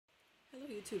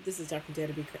YouTube, this is Dr.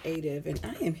 Data Be Creative, and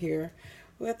I am here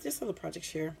with just a little project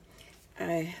share.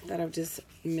 I thought I would just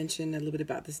mention a little bit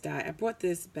about this die. I bought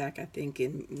this back, I think,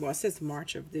 it says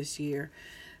March of this year.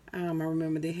 I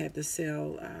remember they had the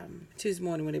sale Tuesday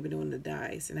morning when they were doing the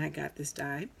dies, and I got this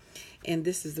die. And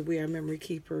this is the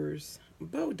WRMK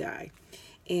Bow Die.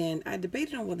 And I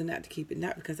debated on whether or not to keep it,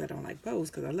 not because I don't like bows,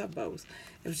 because I love bows.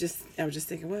 I was just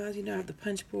thinking, well, you know, I have the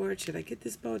punch board. Should I get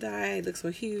this bow die? It looks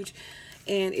so huge.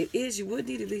 And it is, you would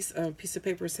need at least a piece of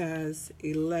paper size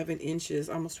 11 inches,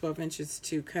 almost 12 inches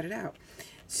to cut it out.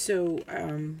 So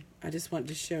I just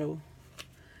wanted to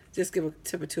just give a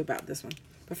tip or two about this one.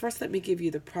 But first, let me give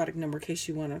you the product number in case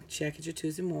you want to check it your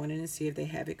Tuesday morning and see if they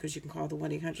have it, because you can call the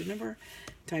 1-800 number,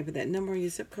 type in that number, your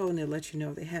zip code, and they'll let you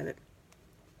know if they have it.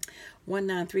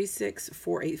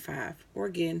 1936485, or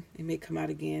again, it may come out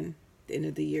again at the end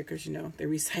of the year, because you know they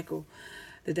recycle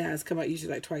the dies, come out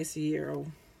usually like twice a year or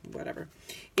whatever.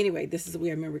 Anyway, this is the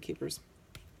We Are Memory Keepers.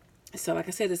 So like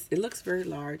I said, it looks very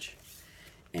large,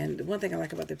 and one thing I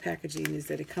like about the packaging is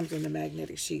that it comes on the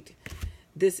magnetic sheet.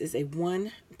 This is a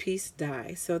one-piece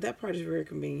die, so that part is very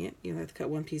convenient. You don't have to cut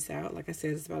one piece out. Like I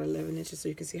said, it's about 11 inches, so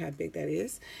you can see how big that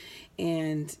is.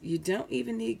 And you don't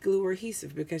even need glue or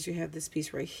adhesive, because you have this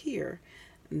piece right here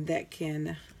that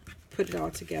can put it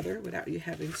all together without you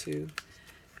having to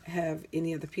have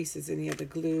any other pieces, any other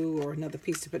glue or another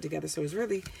piece to put together. So it's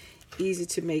really easy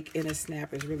to make, and a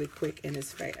snap is really quick and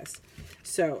it's fast.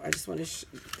 So I just want to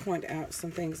point out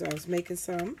some things. I was making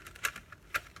some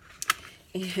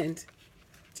and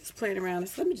just playing around.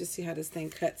 So let me just see how this thing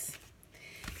cuts.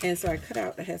 And so I cut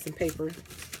out, I had some paper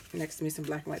next to me, some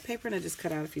black and white paper, and I just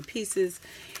cut out a few pieces.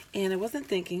 And I wasn't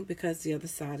thinking, because the other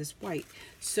side is white.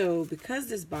 So because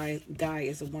this die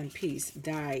is a one-piece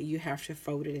die, you have to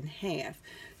fold it in half.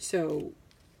 So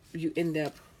you end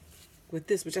up with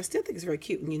this, which I still think is very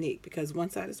cute and unique, because one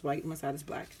side is white and one side is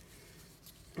black,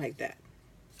 like that.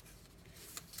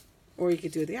 Or you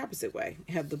could do it the opposite way.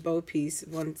 You have the bow piece,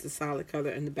 one's a solid color,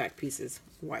 and the back piece is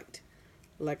white,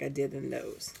 like I did in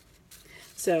those.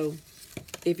 So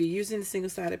if you're using a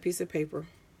single-sided piece of paper,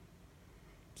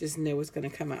 just know it's going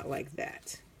to come out like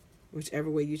that, whichever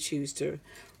way you choose to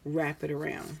wrap it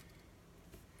around.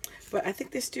 But I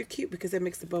think they're still cute, because that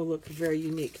makes the bow look very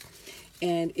unique.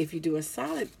 And if you do a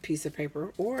solid piece of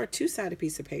paper or a two-sided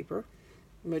piece of paper,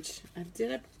 which I'm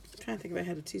trying to think if I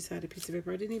had a two-sided piece of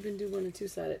paper. I didn't even do one in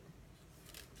two-sided.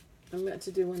 I'm about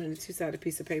to do one in a two-sided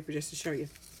piece of paper just to show you.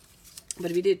 But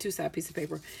if you did two-sided piece of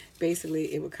paper,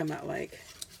 basically it would come out like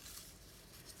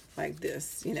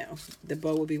this. You know, the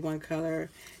bow would be one color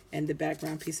and the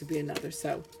background piece would be another.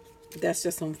 So that's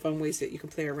just some fun ways that you can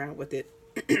play around with it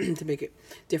to make it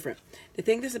different. The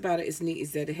thing that's about it is neat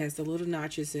is that it has the little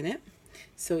notches in it.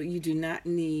 So you do not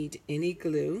need any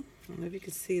glue. I don't know if you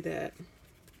can see that,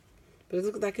 but it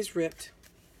looks like it's ripped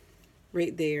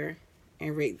right there,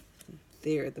 and right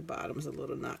there at the bottom is a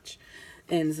little notch,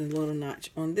 and there's a little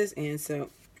notch on this end. So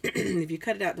if you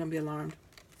cut it out, don't be alarmed.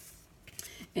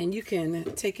 And you can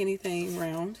take anything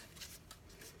round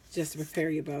just to prepare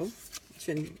your bow. You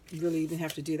shouldn't really even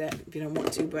have to do that if you don't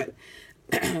want to, but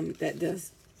that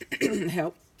does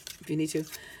help if you need to.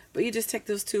 But you just take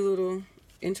those two little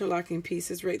interlocking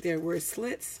pieces right there where it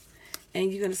slits,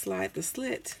 and you're going to slide the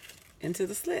slit into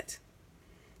the slit.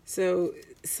 So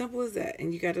simple as that.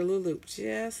 And you got a little loop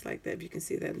just like that. If you can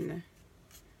see that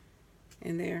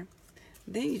in there.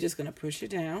 Then you're just going to push it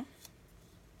down,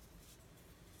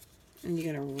 and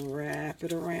you're going to wrap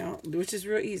it around, which is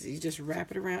real easy. You just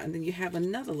wrap it around, and then you have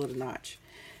another little notch,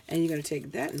 and you're going to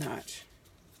take that notch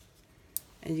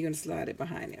and you're going to slide it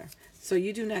behind there. So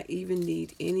you do not even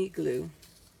need any glue,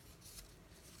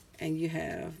 and you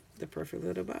have the perfect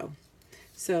little bow.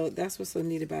 So that's what's so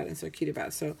neat about it and so cute about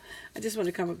it. So I just want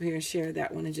to come up here and share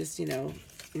that one, and just, you know,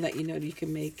 let you know that you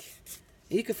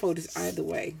can fold this either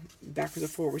way, backwards or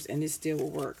forwards, and it still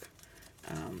will work.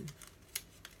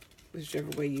 Whichever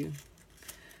way you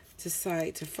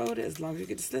decide to fold it, as long as you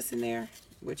get the slits in there,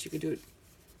 which you can do it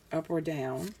up or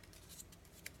down,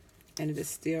 and it'll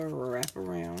still wrap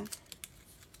around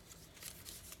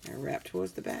and wrap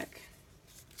towards the back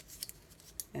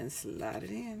and slide it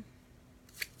in.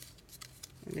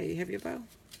 And there you have your bow.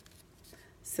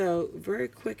 So very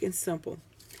quick and simple.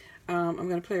 I'm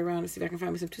going to play around and see if I can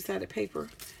find me some two-sided paper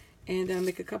and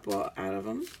make a couple out of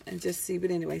them and just see.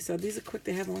 But anyway, so these are quick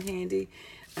to have on handy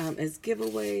as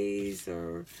giveaways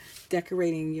or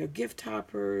decorating your gift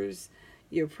toppers,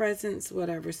 your presents,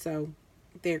 whatever. So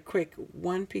they're quick,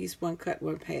 one piece, one cut,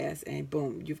 one pass, and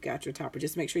boom, you've got your topper.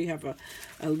 Just make sure you have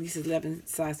at least 11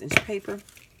 size inch paper.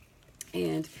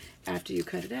 And after you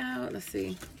cut it out, let's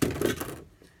see,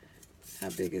 how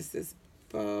big is this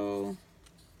bow?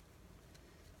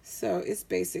 So it's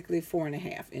basically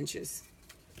 4.5 inches.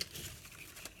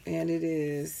 And it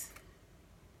is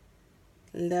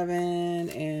 11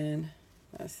 and,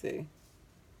 let's see,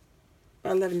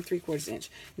 about 11 3/4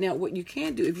 inch. Now, what you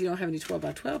can do if you don't have any 12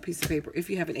 by 12 piece of paper, if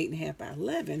you have an 8.5 by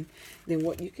 11, then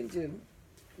what you can do,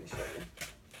 let me show you,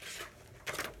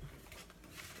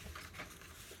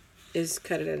 is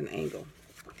cut it at an angle.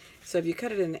 So if you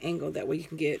cut it at an angle, that way you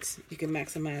can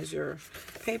maximize your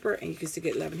paper, and you can still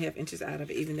get 11.5 inches out of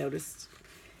it, even though this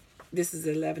is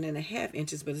 11.5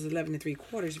 inches, but it's 11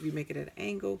 3/4. If you make it at an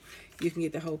angle, you can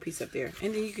get the whole piece up there.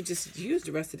 And then you can just use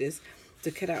the rest of this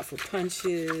to cut out for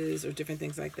punches or different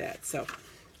things like that. So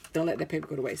don't let that paper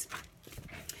go to waste.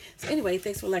 So anyway,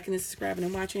 thanks for liking and subscribing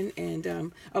and watching. And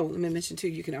oh, let me mention too,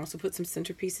 you can also put some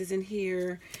centerpieces in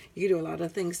here. You can do a lot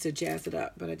of things to jazz it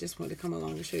up, but I just wanted to come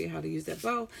along and show you how to use that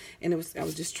bow. And I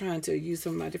was just trying to use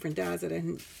some of my different dies that I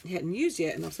hadn't used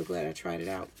yet, and I'm so glad I tried it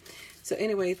out. So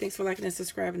anyway, thanks for liking and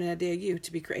subscribing, and I dare you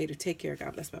to be creative. Take care.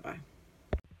 God bless. Bye-bye.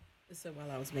 So while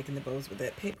I was making the bows with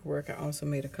that paperwork, I also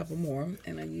made a couple more,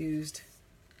 and I used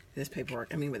this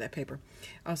paperwork. With that paper.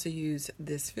 I also used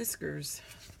this Fiskars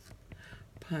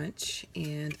punch,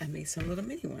 and I made some little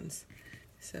mini ones.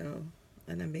 So,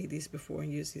 and I made these before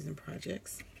and used these in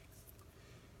projects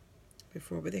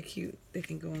before, but they're cute. They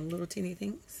can go on little teeny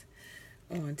things,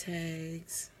 on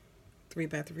tags,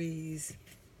 3x3s,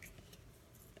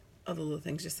 other little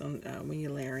things just on when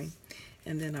you're layering.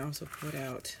 And then I also put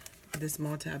out this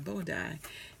multi bow die,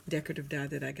 decorative die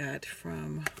that I got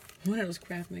from one of those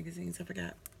craft magazines I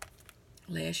forgot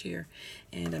last year,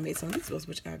 and I made some of these bows,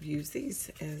 which I've used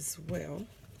these as well.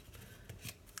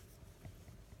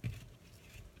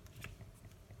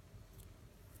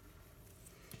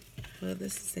 For the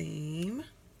same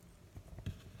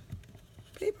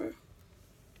paper.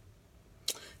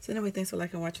 So anyway, thanks for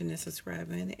liking, watching, and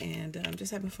subscribing, and I'm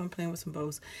just having fun playing with some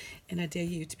bows, and I dare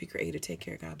you to be creative. Take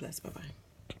care. God bless. Bye-bye.